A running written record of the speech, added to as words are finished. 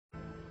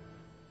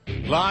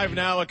Live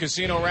now at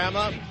Casino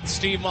Rama,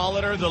 Steve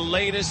Molitor, the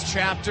latest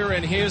chapter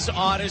in his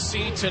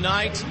odyssey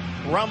tonight.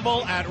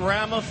 Rumble at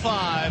Rama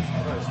 5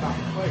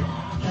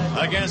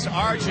 against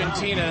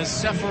Argentina's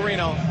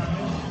Ceferino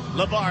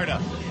Labarda.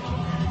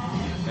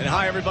 And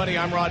hi, everybody,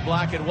 I'm Rod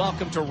Black, and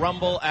welcome to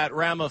Rumble at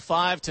Rama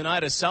 5.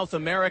 Tonight, a South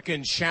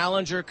American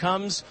challenger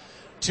comes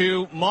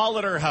to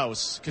Molitor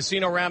House.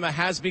 Casino Rama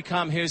has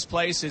become his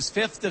place, his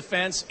fifth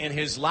defense in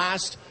his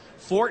last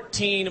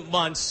 14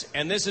 months,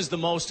 and this is the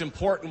most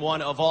important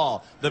one of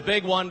all. The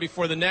big one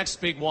before the next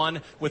big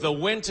one. With a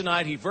win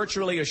tonight, he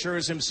virtually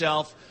assures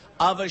himself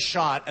of a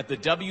shot at the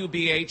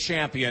WBA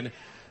champion,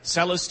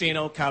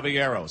 Celestino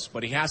Caballeros.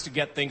 But he has to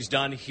get things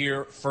done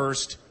here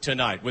first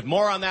tonight. With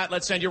more on that,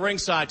 let's send you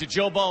ringside to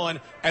Joe Bowen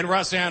and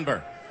Russ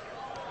Anber.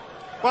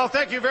 Well,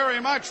 thank you very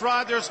much,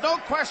 Rod. There's no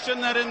question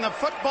that in the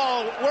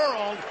football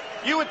world,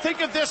 you would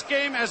think of this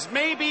game as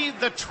maybe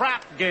the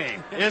trap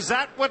game. Is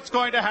that what's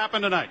going to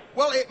happen tonight?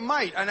 Well, it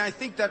might, and I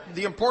think that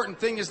the important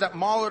thing is that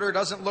Molitor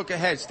doesn't look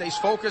ahead, stays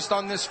focused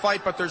on this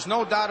fight, but there's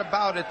no doubt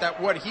about it that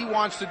what he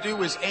wants to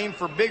do is aim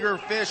for bigger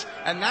fish,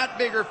 and that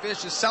bigger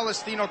fish is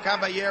Celestino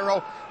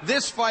Caballero.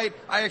 This fight,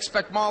 I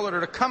expect Molitor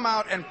to come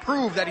out and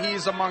prove that he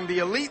is among the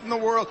elite in the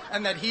world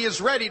and that he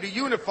is ready to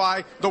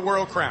unify the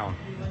world crown.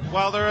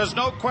 Well, there is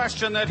no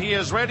question that he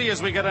is ready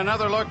as we get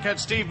another look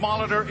at Steve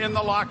Molitor in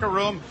the locker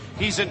room.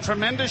 He's in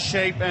tremendous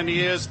shape, and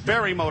he is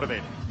very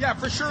motivated. Yeah,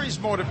 for sure he's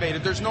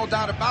motivated. There's no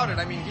doubt about it.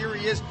 I mean, here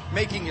he is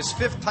making his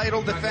fifth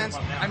title defense.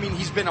 I mean,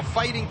 he's been a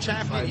fighting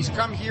champion. He's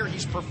come here.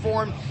 He's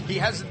performed. He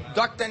hasn't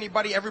ducked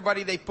anybody.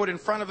 Everybody they put in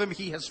front of him,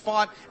 he has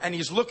fought, and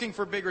he's looking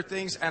for bigger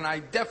things. And I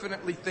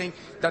definitely think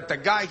that the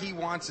guy he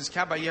wants is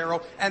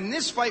Caballero. And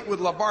this fight with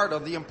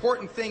Labarda, the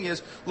important thing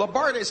is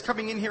Labarda is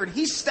coming in here, and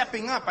he's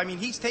stepping up. I mean,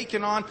 he's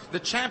taken on the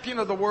champion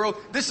of the world.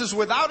 This is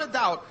without a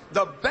doubt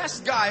the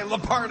best guy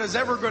Labarda's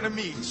ever going to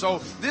meet. So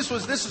this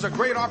is a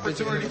great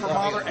opportunity for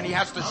Molitor, and he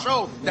has to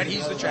show that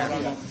he's the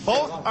champion.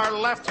 Both are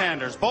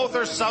left-handers. Both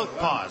are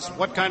southpaws.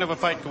 What kind of a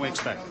fight can we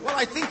expect? Well,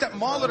 I think that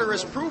Molitor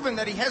has proven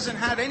that he hasn't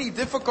had any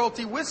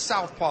difficulty with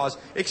southpaws,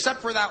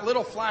 except for that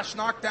little flash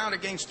knockdown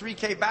against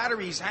 3K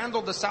Battery. He's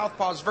handled the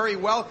southpaws very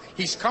well.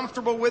 He's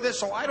comfortable with it,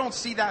 so I don't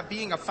see that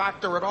being a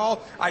factor at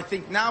all. I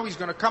think now he's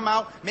going to come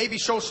out, maybe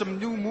show some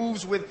new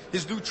moves with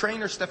his new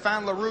trainer,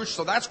 Stéphane LaRouche,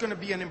 so that's going to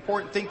be an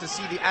important thing to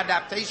see the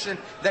adaptation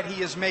that he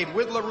has made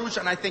with LaRouche,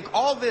 and I think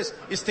all this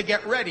is to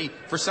get ready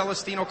for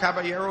Celestino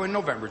Caballero in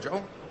November,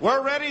 Joe.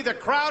 We're ready. The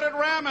crowd at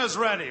Rama's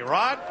ready.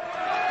 Rod?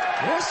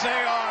 Yes, they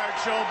are,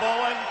 Joe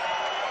Bowen.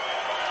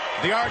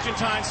 The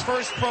Argentine's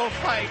first pro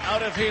fight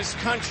out of his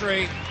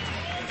country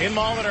in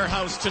Molitor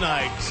House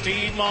tonight.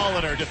 Steve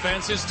Molitor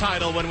defends his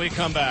title when we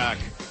come back.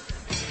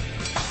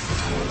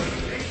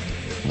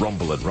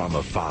 Rumble at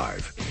Rama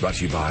 5, brought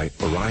to you by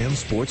Orion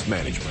Sports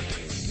Management.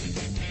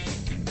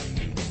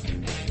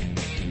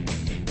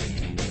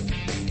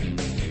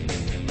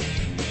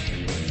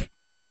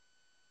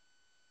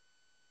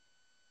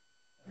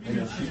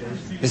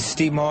 This is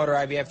Steve Molitor,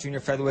 IBF Junior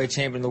Featherweight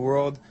Champion of the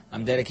world.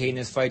 I'm dedicating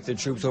this fight to the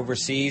troops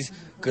overseas.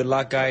 Good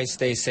luck, guys.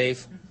 Stay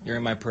safe. You're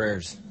in my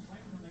prayers.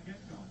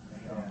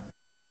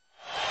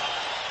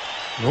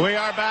 We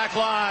are back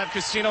live.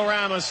 Casino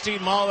Rama. Steve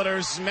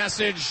Molitor's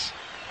message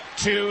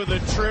to the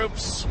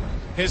troops.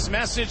 His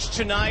message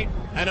tonight,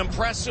 an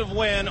impressive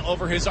win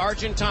over his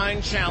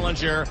Argentine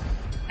challenger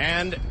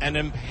and an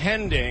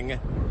impending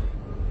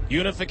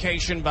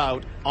unification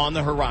bout on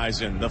the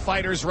horizon. The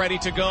fighters ready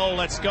to go.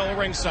 Let's go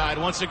ringside.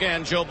 Once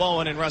again, Joe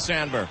Bowen and Russ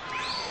Anber.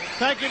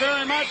 Thank you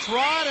very much,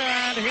 Rod.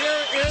 And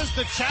here is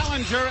the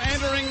challenger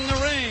entering the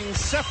ring,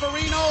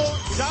 Ceferino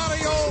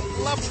Dario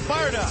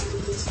Labarda,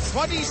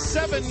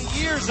 27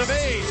 years of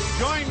age,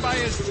 joined by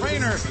his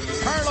trainer,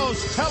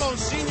 Carlos Tello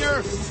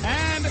Sr.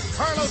 and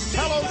Carlos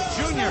Tello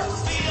Jr.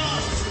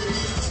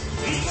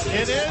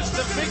 It is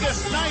the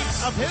biggest night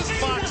of his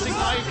boxing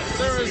life.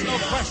 There is no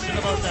question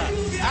about that.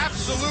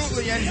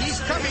 Absolutely, and he's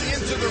coming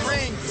into the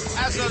ring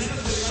as a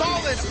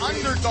solid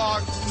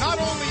underdog. Not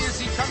only is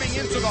he coming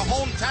into the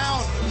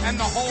hometown and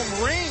the home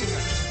ring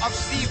of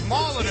Steve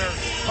Molitor,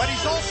 but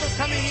he's also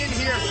coming in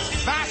here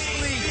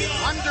vastly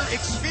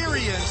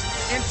underexperienced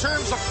in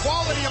terms of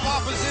quality of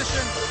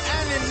opposition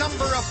and in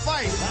number of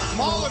fights.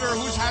 Molitor,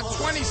 who's had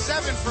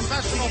 27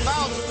 professional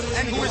bouts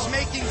and who is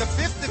making the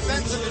fifth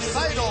defense of his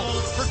title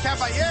for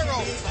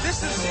Caballero,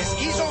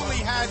 he's only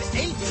had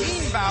 18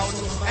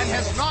 bouts and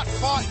has not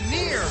fought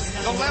near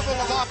the level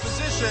of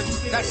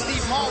opposition that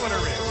Steve Molitor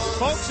is.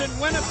 Folks in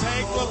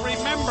Winnipeg will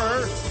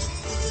remember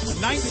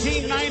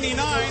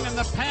 1999 in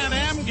the Pan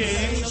Am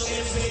Games,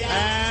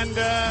 and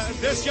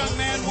this young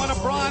man won a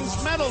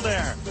bronze medal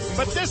there.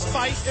 But this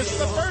fight is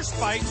the first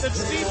fight that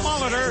Steve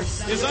Molitor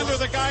is under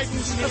the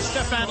guidance of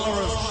Stéphane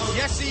LaRouche.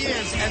 Yes, he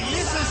is, and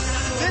this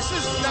is this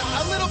is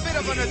a little bit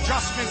of an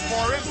adjustment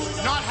for him,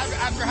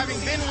 after having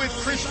been with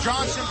Chris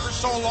Johnson for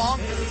so long.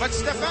 But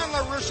Stéphane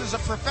Larouche is a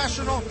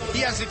professional. He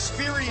has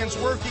experience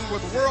working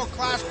with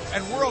world-class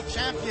and world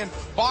champion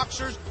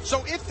boxers.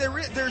 So if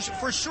there's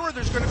for sure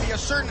there's going to be a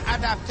certain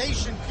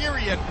adaptation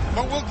period,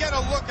 but we'll get a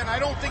look, and I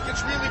don't think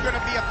it's really going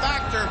to be a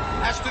factor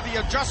as to the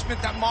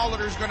adjustment that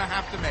Molitor is going to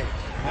have to make.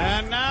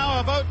 And now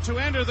about to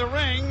enter the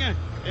ring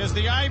is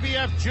the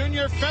IBF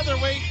Junior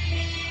Featherweight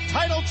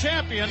title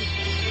champion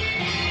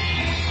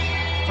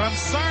from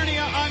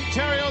Sarnia,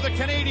 Ontario, the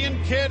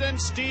Canadian Kid,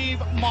 and Steve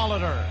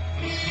Molitor.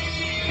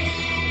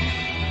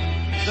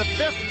 The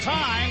 5th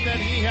time that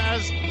he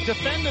has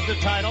defended the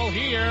title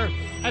here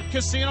at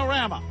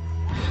Casino-Rama.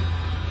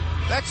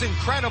 That's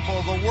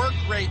incredible, the work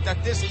rate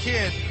that this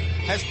kid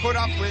has put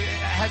up with,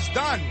 has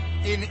done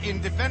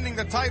in defending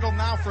the title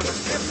now for the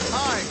 5th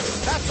time.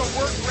 That's a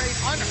work rate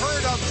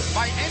unheard of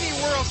by any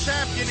world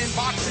champion in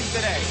boxing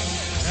today.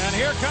 And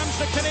here comes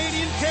the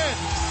Canadian Kid.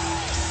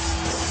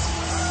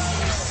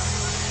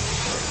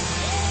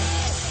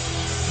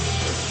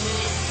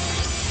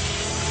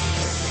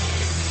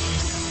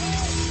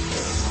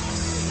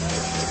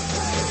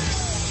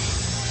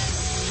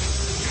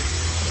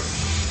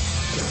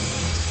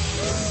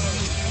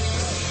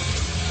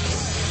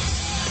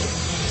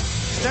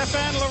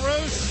 Stéphane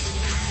Larouche,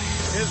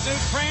 his new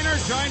trainer,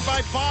 joined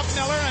by Bob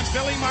Miller and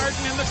Billy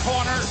Martin in the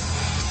corner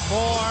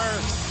for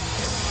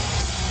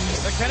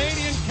the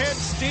Canadian Kid,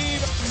 Steve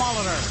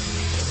Molitor.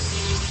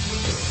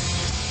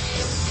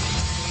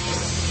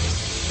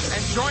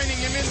 And joining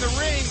him in the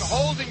ring,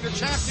 holding the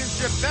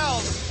championship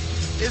belt,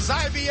 is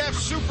IBF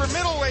Super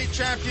Middleweight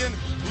Champion,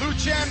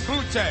 Lucien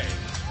Boutte,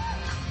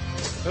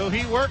 who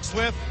he works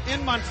with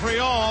in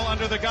Montreal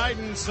under the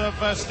guidance of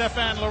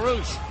Stéphane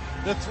Larouche.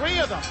 The three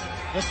of them,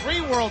 the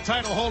 3 world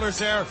title holders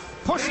there,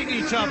 pushing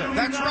each other.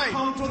 That's right.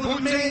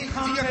 Boutte,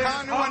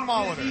 Diakanu, and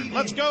Molitor.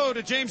 Let's go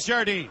to James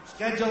Jardine.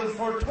 Scheduled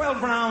for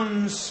 12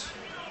 rounds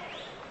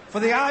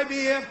for the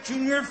IBF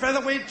Junior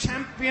Featherweight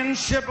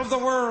Championship of the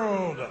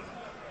World.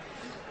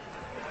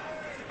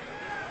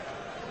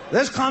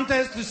 This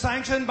contest is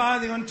sanctioned by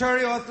the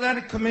Ontario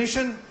Athletic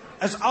Commission,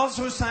 as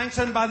also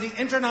sanctioned by the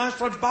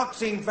International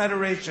Boxing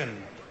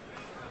Federation.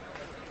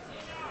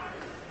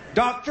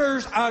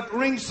 Doctors at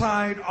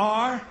ringside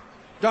are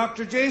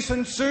Dr.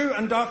 Jason Sue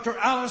and Dr.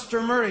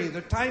 Alistair Murray.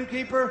 The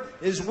timekeeper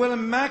is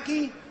Willem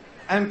Mackey,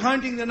 and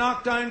counting the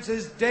knockdowns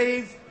is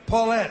Dave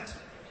Paulette.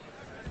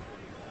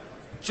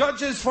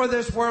 Judges for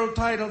this world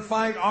title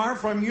fight are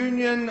from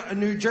Union,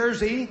 New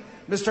Jersey,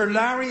 Mr.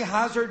 Larry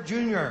Hazard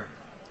Jr.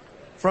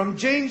 From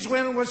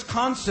Janesville,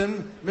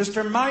 Wisconsin,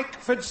 Mr. Mike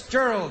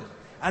Fitzgerald.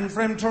 And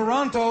from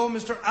Toronto,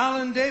 Mr.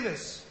 Alan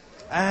Davis.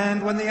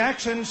 And when the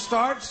action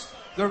starts,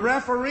 the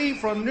referee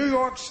from New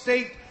York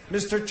State,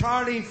 Mr.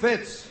 Charlie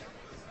Fitz.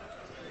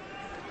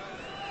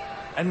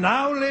 And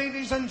now,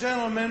 ladies and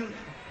gentlemen,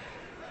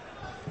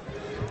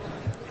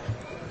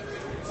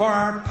 for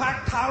our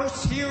packed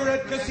house here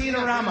at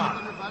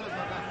Casino-Rama,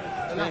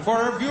 for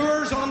our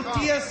viewers on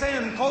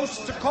TSN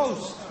coast to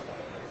coast,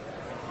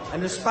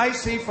 and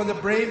especially for the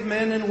brave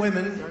men and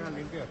women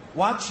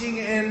watching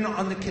in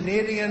on the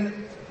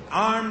Canadian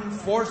Armed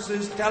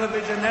Forces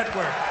Television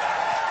Network.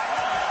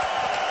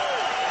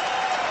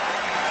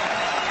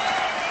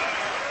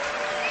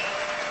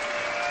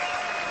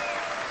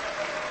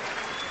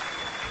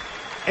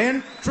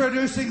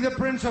 Introducing the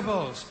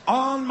principals,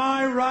 on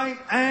my right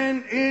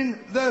and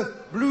in the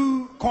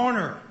blue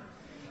corner.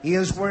 He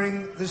is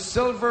wearing the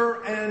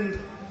silver and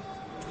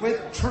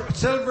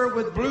silver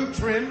with blue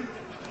trim,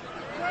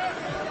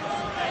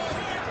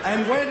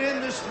 and went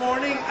in this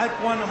morning at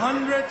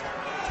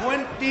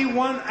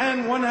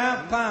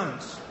 121.5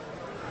 pounds.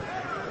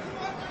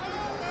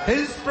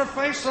 His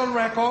professional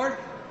record,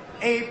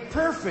 a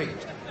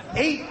perfect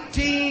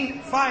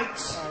 18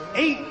 fights,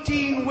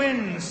 18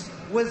 wins,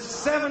 with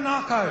 7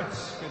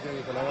 knockouts.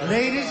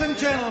 Ladies and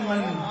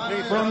gentlemen,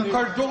 from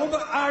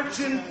Cordoba,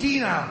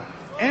 Argentina,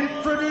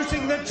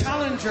 introducing the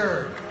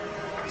challenger,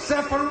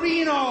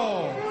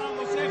 Ceferino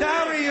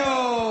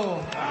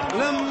Dario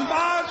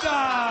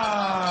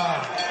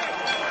Labarda.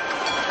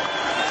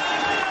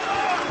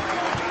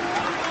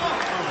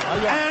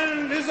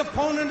 And his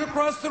opponent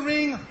across the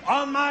ring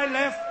on my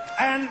left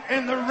and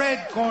in the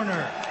red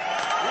corner.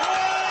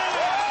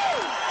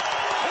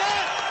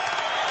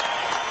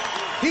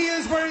 He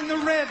is wearing the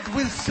red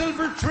with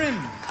silver trim.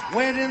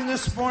 Weighed in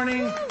this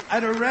morning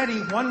at a ready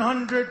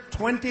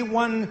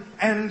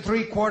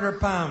 121.75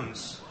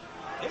 pounds.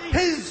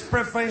 His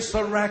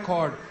professional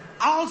record,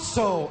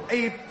 also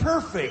a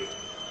perfect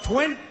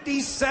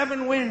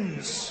 27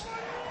 wins,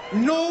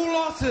 no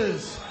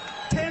losses,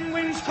 10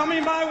 wins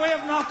coming by way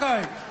of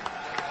knockout.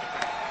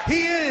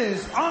 He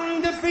is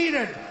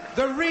undefeated,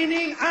 the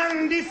reigning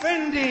and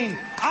defending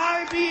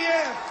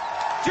IBF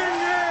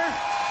Junior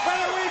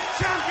Featherweight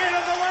Champion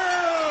of the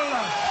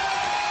World,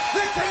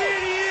 the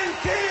Canadian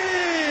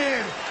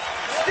Kid,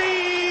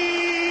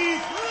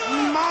 Steve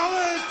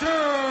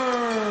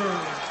Molitor.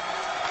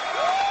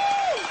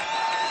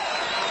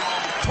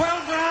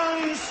 12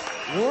 rounds,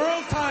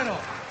 world title.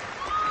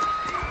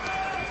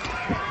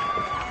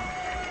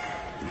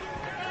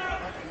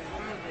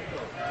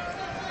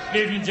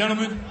 Ladies and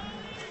gentlemen,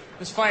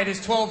 this fight is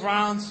 12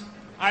 rounds,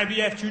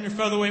 IBF Junior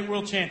Featherweight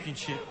World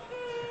Championship.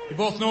 You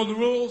both know the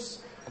rules.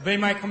 Obey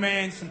my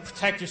commands and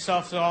protect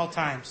yourselves at all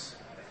times.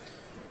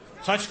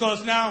 Touch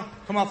gloves now.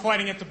 Come out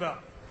fighting at the bell.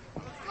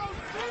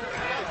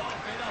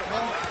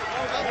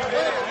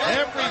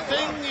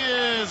 Everything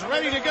is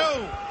ready to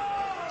go.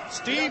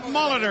 Steve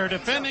Molitor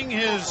defending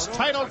his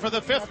title for the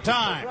 5th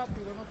time.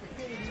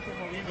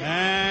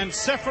 And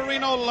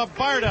Ceferino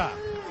Labarda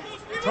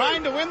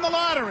trying to win the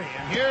lottery.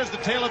 And here's the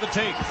tale of the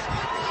tape.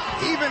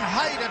 Even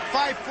height at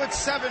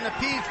 5'7"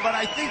 apiece, but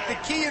I think the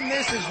key in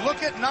this is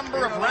look at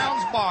number of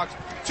rounds boxed.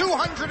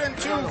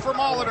 202 for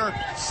Molitor,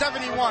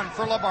 71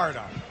 for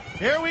Labarda.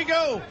 Here we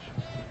go.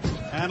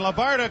 And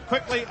Labarda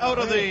quickly out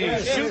of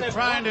the chute,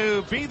 trying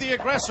to be the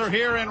aggressor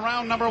here in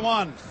round number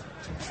 1.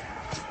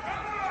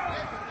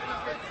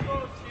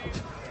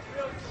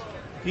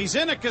 He's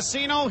in a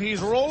casino,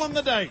 he's rolling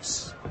the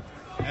dice.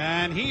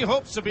 And he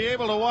hopes to be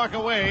able to walk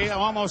away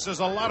almost as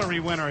a lottery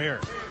winner here.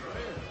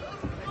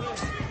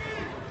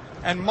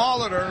 And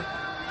Molitor,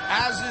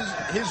 as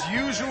is his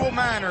usual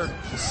manner,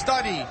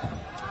 study,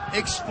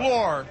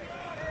 explore,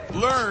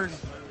 learn,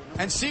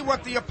 and see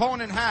what the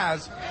opponent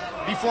has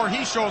before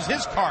he shows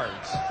his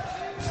cards.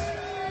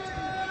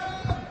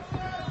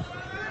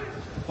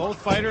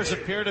 Both fighters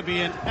appear to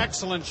be in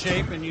excellent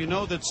shape, and you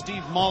know that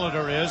Steve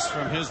Molitor is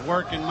from his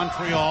work in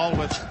Montreal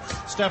with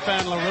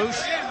Stéphane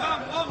Larouche.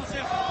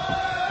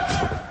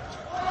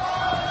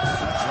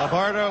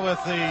 Labarda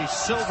with the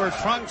silver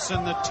trunks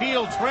and the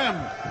teal trim.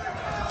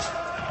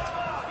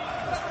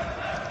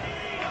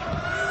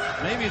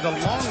 Maybe the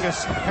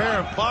longest pair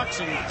of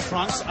boxing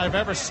trunks I've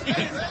ever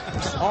seen.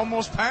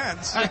 Almost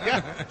pants.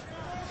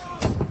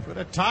 Put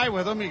a tie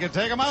with them, you can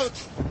take them out.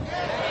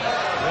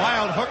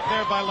 Wild hook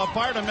there by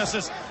Labarda,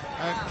 misses.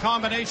 A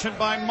combination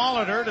by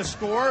Molitor to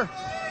score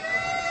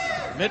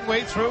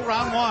midway through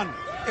round 1.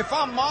 If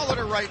I'm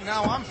Molitor right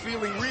now, I'm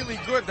feeling really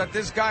good that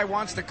this guy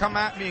wants to come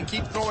at me and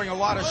keep throwing a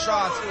lot of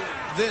shots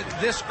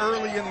this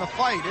early in the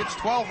fight. It's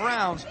 12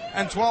 rounds,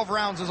 and 12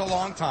 rounds is a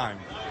long time.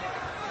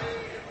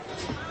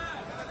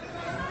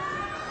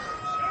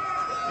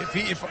 If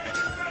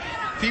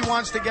he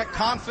wants to get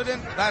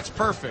confident, that's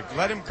perfect.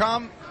 Let him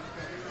come,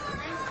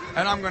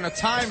 and I'm going to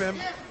time him,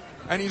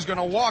 and he's going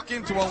to walk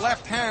into a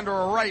left hand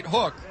or a right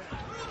hook.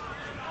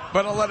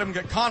 But I'll let him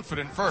get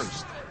confident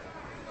first.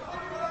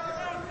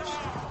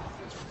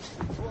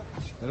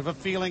 Bit of a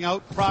feeling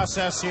out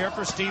process here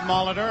for Steve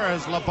Molitor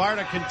as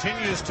Labarda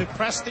continues to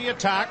press the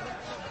attack.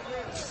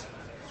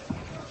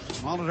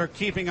 Molitor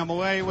keeping him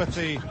away with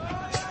the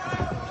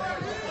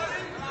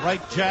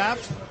right jab.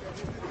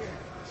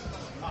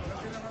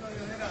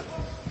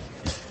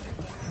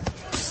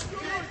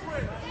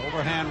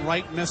 Overhand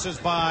right misses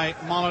by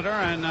Molitor,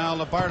 and now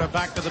Labarda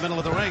back to the middle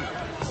of the ring.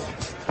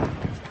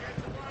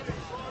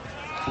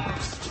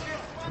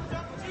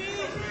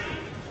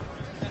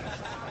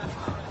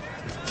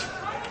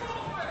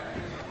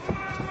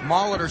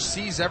 Molitor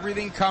sees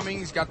everything coming.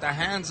 He's got the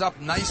hands up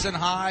nice and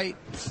high.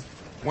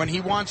 When he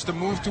wants to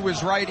move to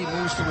his right, he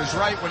moves to his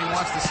right. When he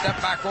wants to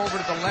step back over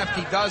to the left,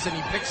 he does, and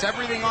he picks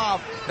everything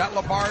off that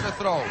Labarda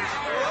throws.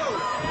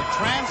 The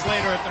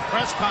translator at the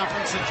press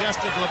conference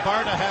suggested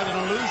Labarda had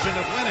an illusion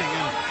of winning,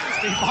 and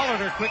Steve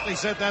Molitor quickly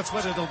said that's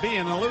what it'll be,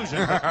 an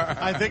illusion. But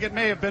I think it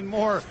may have been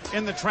more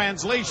in the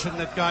translation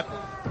that got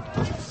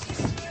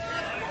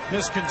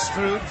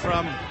misconstrued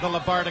from the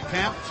Labarda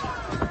camp.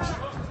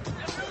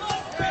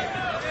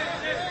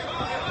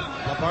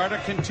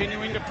 Labarda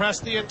continuing to press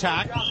the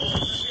attack.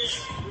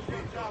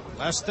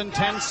 Less than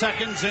 10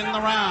 seconds in the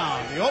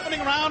round. The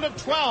opening round of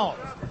 12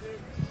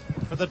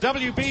 for the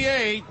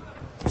WBA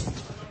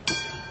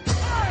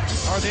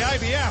or the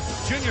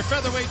IBF Junior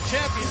Featherweight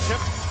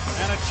Championship,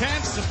 and a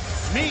chance to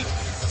meet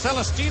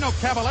Celestino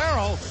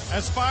Caballero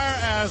as far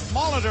as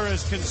Molitor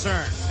is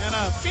concerned, and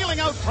a feeling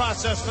out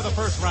process for the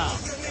first round.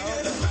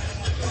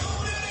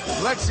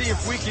 Let's see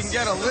if we can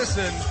get a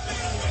listen.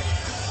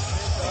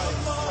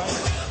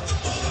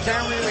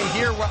 Can't really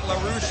hear what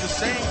LaRouche is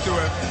saying to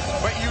him,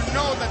 but you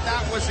know that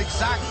that was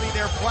exactly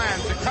their plan,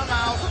 to come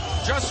out,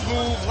 just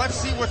move, let's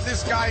see what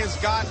this guy has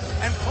got,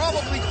 and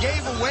probably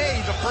gave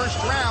away the first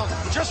round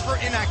just for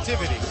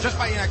inactivity, just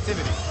by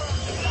inactivity.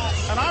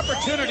 An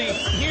opportunity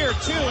here,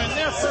 too, in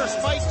their first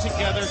fight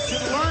together to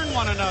learn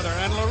one another,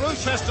 and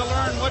LaRouche has to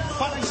learn what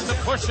buttons to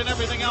push and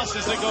everything else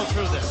as they go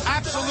through this.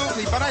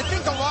 Absolutely, but I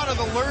think a lot of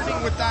the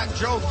learning with that,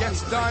 Joe,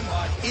 gets done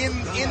in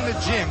the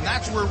gym.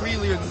 That's where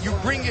really you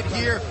bring it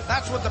here.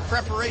 That's what the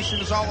preparation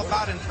is all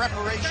about, and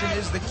preparation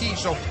is the key.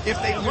 So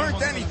if they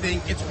learned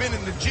anything, it's been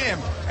in the gym,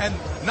 and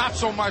not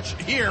so much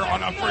here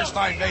on a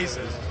first-time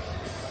basis.